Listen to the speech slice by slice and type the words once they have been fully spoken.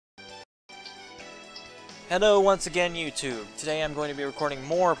Hello once again, YouTube. Today I'm going to be recording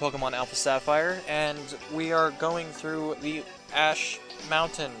more Pokemon Alpha Sapphire, and we are going through the Ash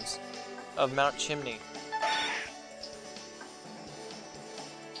Mountains of Mount Chimney.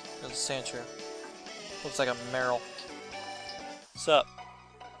 There's a Sandshrew. Looks like a Meryl. What's up?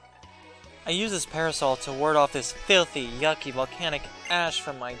 I use this parasol to ward off this filthy, yucky volcanic ash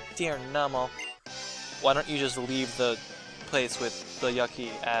from my dear Nummo. Why don't you just leave the place with the yucky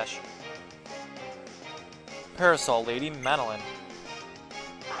ash? Parasol Lady Madeline.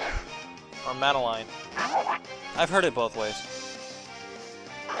 Or Madeline. I've heard it both ways.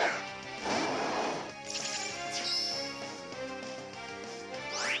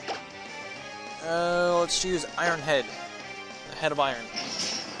 Let's use Iron Head. The Head of Iron.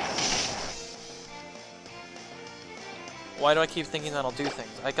 Why do I keep thinking that'll do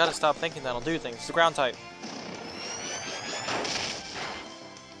things? I gotta stop thinking that'll do things. It's a ground type.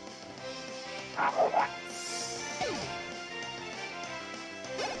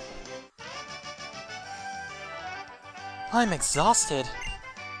 I'm exhausted.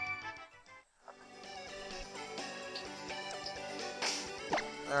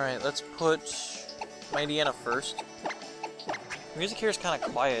 Alright, let's put Mightyena first. The music here is kind of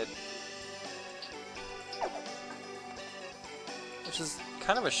quiet. Which is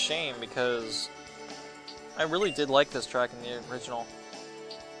kind of a shame because I really did like this track in the original.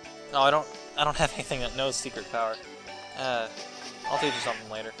 No, I don't have anything that knows secret power. I'll teach you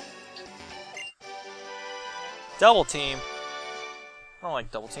something later. Double team. I don't like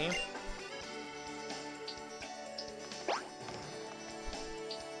double team.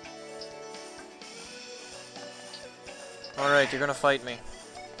 Alright, you're gonna fight me.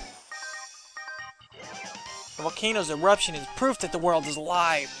 The volcano's eruption is proof that the world is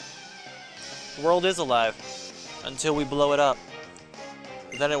alive. The world is alive. Until we blow it up.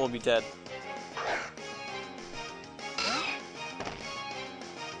 Then it will be dead.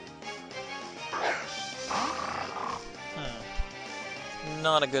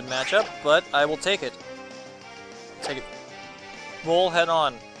 Not a good matchup, but I will take it. Take it. Roll head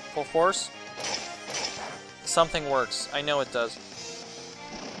on. Full force. Something works. I know it does.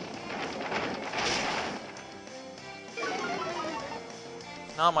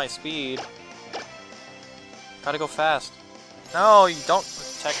 Not my speed. Gotta go fast. No, you don't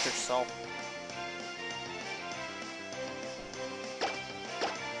protect yourself.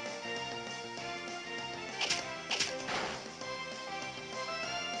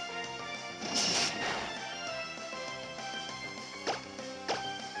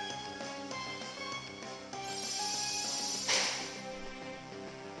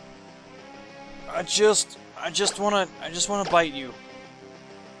 I just wanna bite you.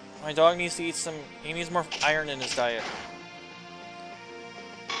 My dog needs to eat some. He needs more iron in his diet.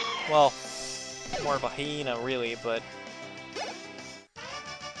 Well, more of a hyena, really, but.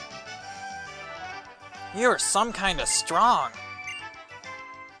 You're some kind of strong.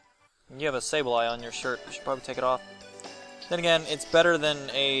 You have a Sableye on your shirt. I should probably take it off. Then again, it's better than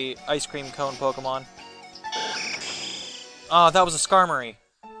a ice cream cone Pokemon. Ah, that was a Skarmory.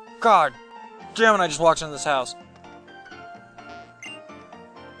 God damn it! I just walked into this house.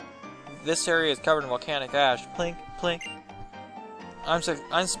 This area is covered in volcanic ash. Plink, plink.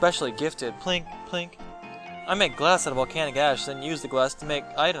 I'm specially gifted. Plink, plink. I make glass out of volcanic ash, then use the glass to make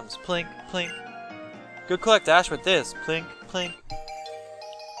items. Plink, plink. Go collect ash with this. Plink, plink.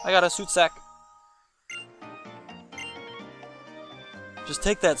 I got a soot sack. Just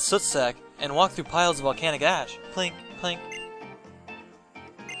take that soot sack and walk through piles of volcanic ash. Plink, plink.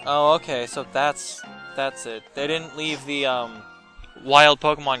 Oh, okay, so that's it. They didn't leave the, wild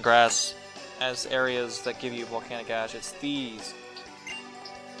Pokemon grass as areas that give you volcanic ash. It's these.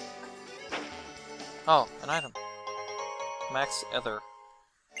 Oh, an item. Max Ether.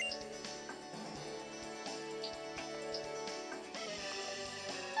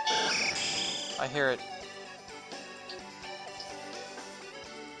 I hear it.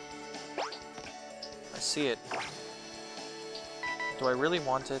 I see it. Do I really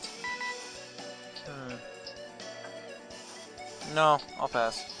want it? No, I'll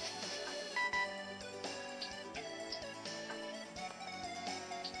pass.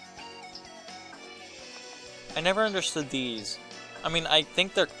 I never understood these. I mean, I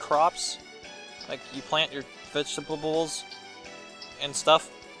think they're crops. Like, you plant your vegetables and stuff.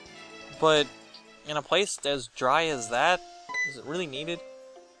 But in a place as dry as that, is it really needed?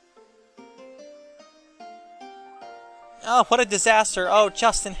 Oh, what a disaster! Oh,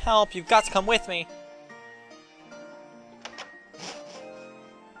 Justin, help! You've got to come with me!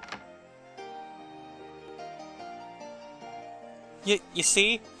 You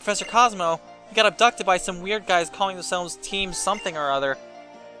see, Professor Cozmo, We got abducted by some weird guys calling themselves Team something or other.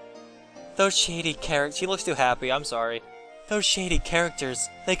 Those shady characters. She looks too happy, I'm sorry. Those shady characters.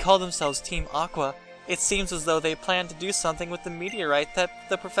 They call themselves Team Aqua. It seems as though they plan to do something with the meteorite that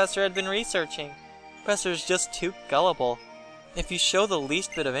the professor had been researching. The professor is just too gullible. If you show the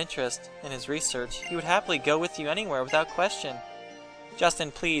least bit of interest in his research, he would happily go with you anywhere without question.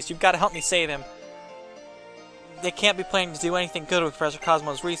 Justin, please, you've got to help me save him. They can't be planning to do anything good with Professor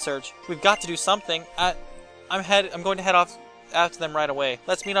Cozmo's research. We've got to do something. I'm going to head off after them right away.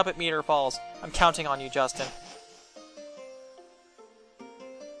 Let's meet up at Meteor Falls. I'm counting on you, Justin.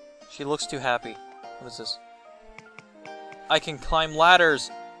 She looks too happy. What is this? I can climb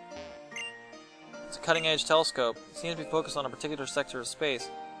ladders! It's a cutting-edge telescope. It seems to be focused on a particular sector of space.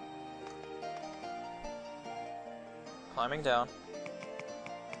 Climbing down.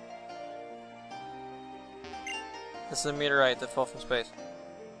 This is a meteorite that fell from space.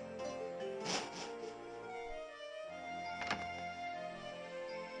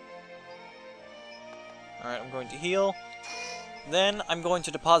 Alright, I'm going to heal. Then I'm going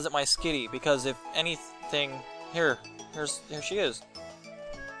to deposit my skitty, because if anything... Here she is.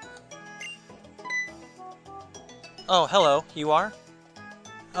 Oh, hello. You are?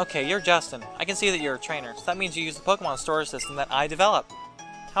 Okay, you're Justin. I can see that you're a trainer, so that means you use the Pokemon storage system that I developed.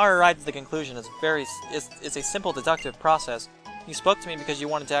 How I arrived at the conclusion is it's a simple deductive process. You spoke to me because you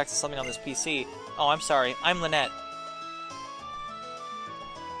wanted to access something on this PC. Oh, I'm sorry. I'm Lanette.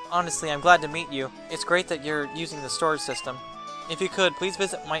 Honestly, I'm glad to meet you. It's great that you're using the storage system. If you could, please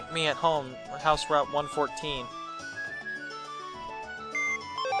visit me at home, House Route 114.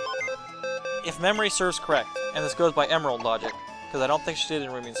 If memory serves correct, and this goes by Emerald logic, because I don't think she did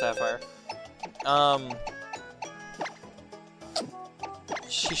in Ruby and Sapphire,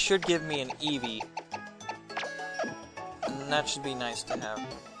 she should give me an Eevee. And that should be nice to have.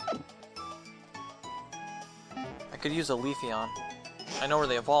 I could use a Leafeon. I know where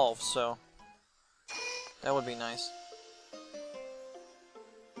they evolve, so that would be nice.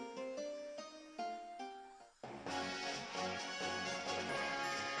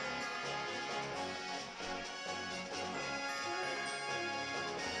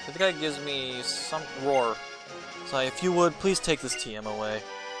 So the guy gives me some roar. So if you would, please take this TM away.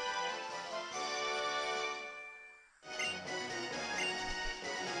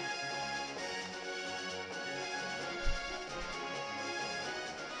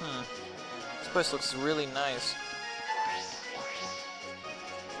 This place looks really nice.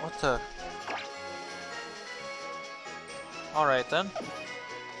 What the? Alright then.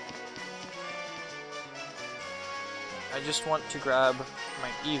 I just want to grab my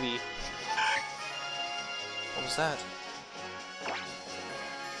Eevee. What was that?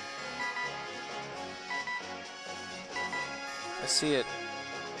 I see it.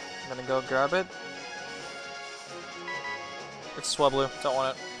 I'm gonna go grab it. It's Swablu. Don't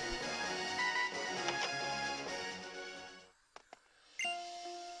want it.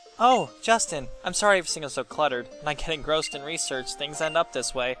 Oh, Justin! I'm sorry everything is so cluttered. When I get engrossed in research, things end up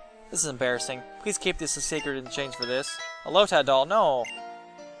this way. This is embarrassing. Please keep this a secret in exchange for this. A Lotad doll, no!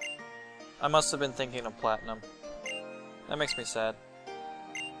 I must have been thinking of Platinum. That makes me sad.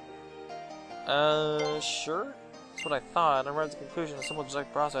 Sure? That's what I thought. I read the conclusion of a simple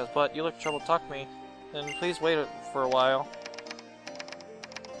deductive process, but you look trouble to talk to me. Then please wait for a while.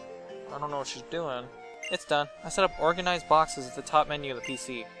 I don't know what she's doing. It's done. I set up organized boxes at the top menu of the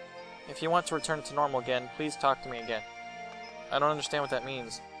PC. If you want to return it to normal again, please talk to me again. I don't understand what that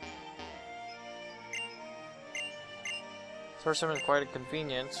means. Source system is quite a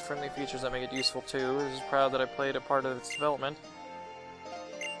convenience, friendly features that make it useful too. It is proud that I played a part of its development.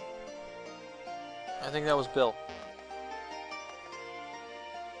 I think that was Bill.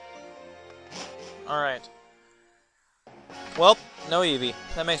 Alright. Well, no Eevee.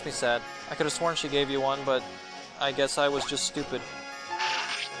 That makes me sad. I could have sworn she gave you one, but I guess I was just stupid.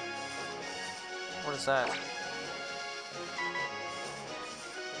 What is that?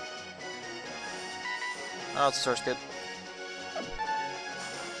 Oh, it's a source kit.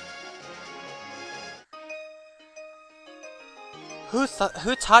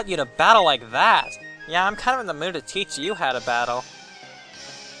 Who taught you to battle like that? Yeah, I'm kind of in the mood to teach you how to battle.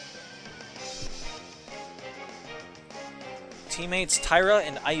 Teammates Tyra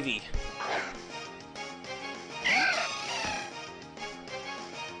and Eevee.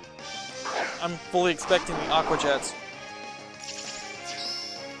 I'm fully expecting the Aqua Jets.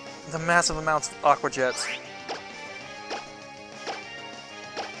 The massive amounts of Aqua Jets.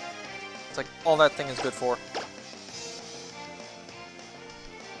 It's like all that thing is good for.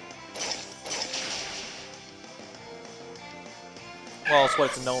 Well, it's what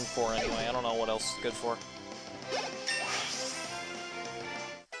it's known for anyway. I don't know what else it's good for.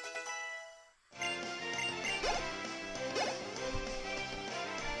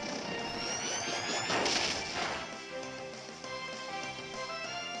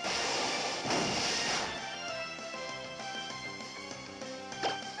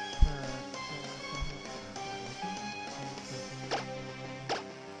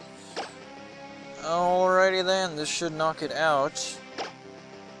 Alrighty then, this should knock it out.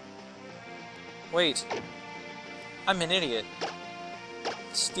 Wait. I'm an idiot.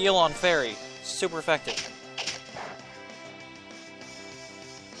 Steel on Fairy. Super effective.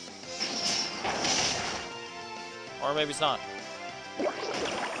 Or maybe it's not.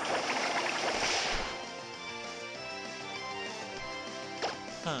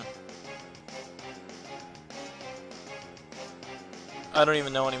 I don't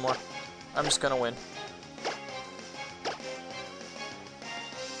even know anymore. I'm just gonna win.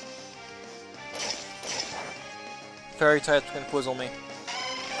 Fairy types can quizzle me.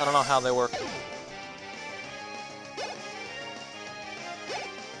 I don't know how they work.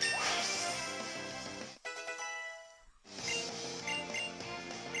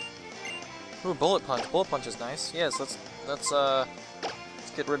 Ooh, Bullet Punch. Bullet Punch is nice. Yes, let's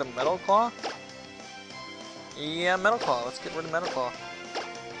get rid of Metal Claw. Yeah, Metal Claw. Let's get rid of Metal Claw.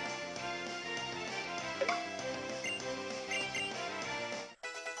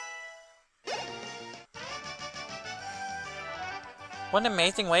 What an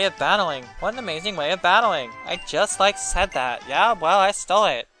amazing way of battling! What an amazing way of battling! I just said that. Yeah, well, I stole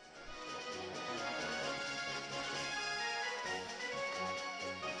it.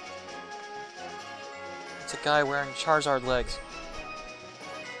 It's a guy wearing Charizard legs.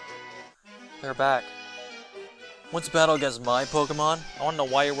 They're back. What's battle against my Pokemon? I want to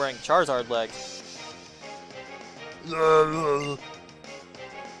know why you're wearing Charizard legs.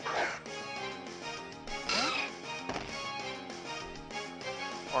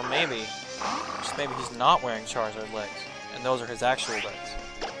 Or maybe, just maybe he's not wearing Charizard legs, and those are his actual legs.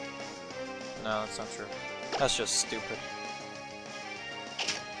 No, that's not true. That's just stupid.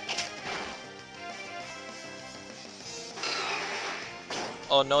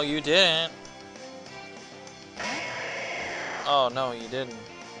 Oh, no, you didn't. Oh, no, you didn't.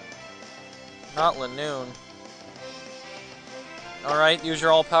 Not Lanette. Alright, use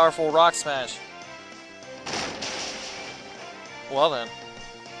your all-powerful Rock Smash. Well then.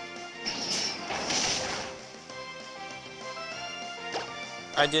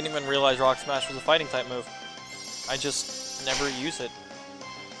 I didn't even realize Rock Smash was a fighting type move. I just never use it.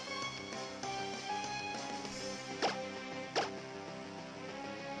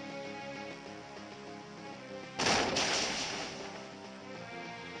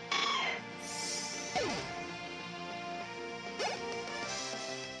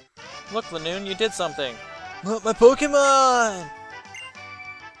 Look, Lanette, you did something. Look, my Pokemon!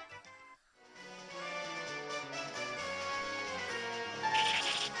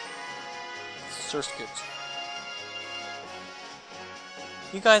 Surskit.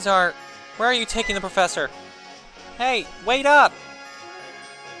 You guys are... Where are you taking the professor? Hey, wait up!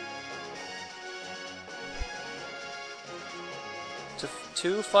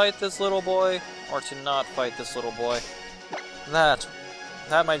 To fight this little boy, or to not fight this little boy? That,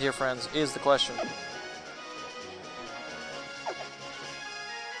 my dear friends, is the question.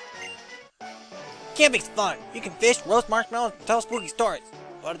 Camping's fun. You can fish, roast marshmallows, and tell spooky stories.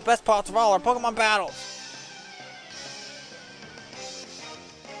 But the best parts of all are Pokemon battles.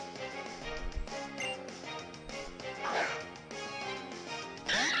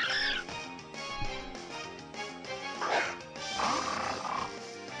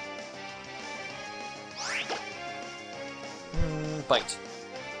 Bite.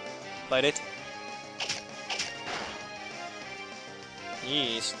 Bite it.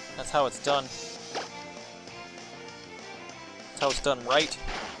 Yes, that's how it's done. That's how it's done right.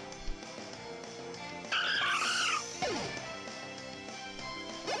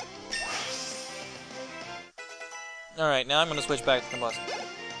 Alright, now I'm gonna switch back to Combustion.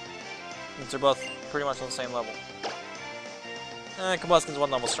 Since they're both pretty much on the same level. Combustion's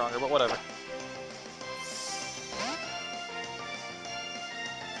one level stronger, but whatever.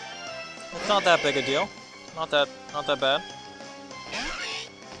 It's not that big a deal. Not that bad.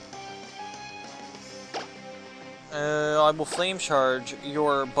 I will flame charge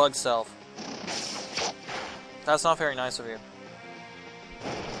your bug self. That's not very nice of you.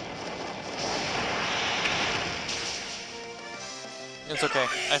 It's okay.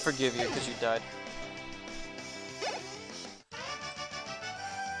 I forgive you because you died.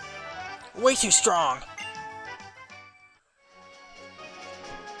 Way too strong.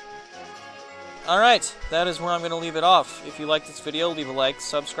 Alright, that is where I'm going to leave it off. If you liked this video, leave a like,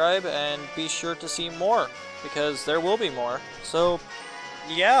 subscribe, and be sure to see more, because there will be more. So,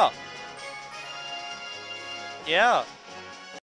 yeah. Yeah.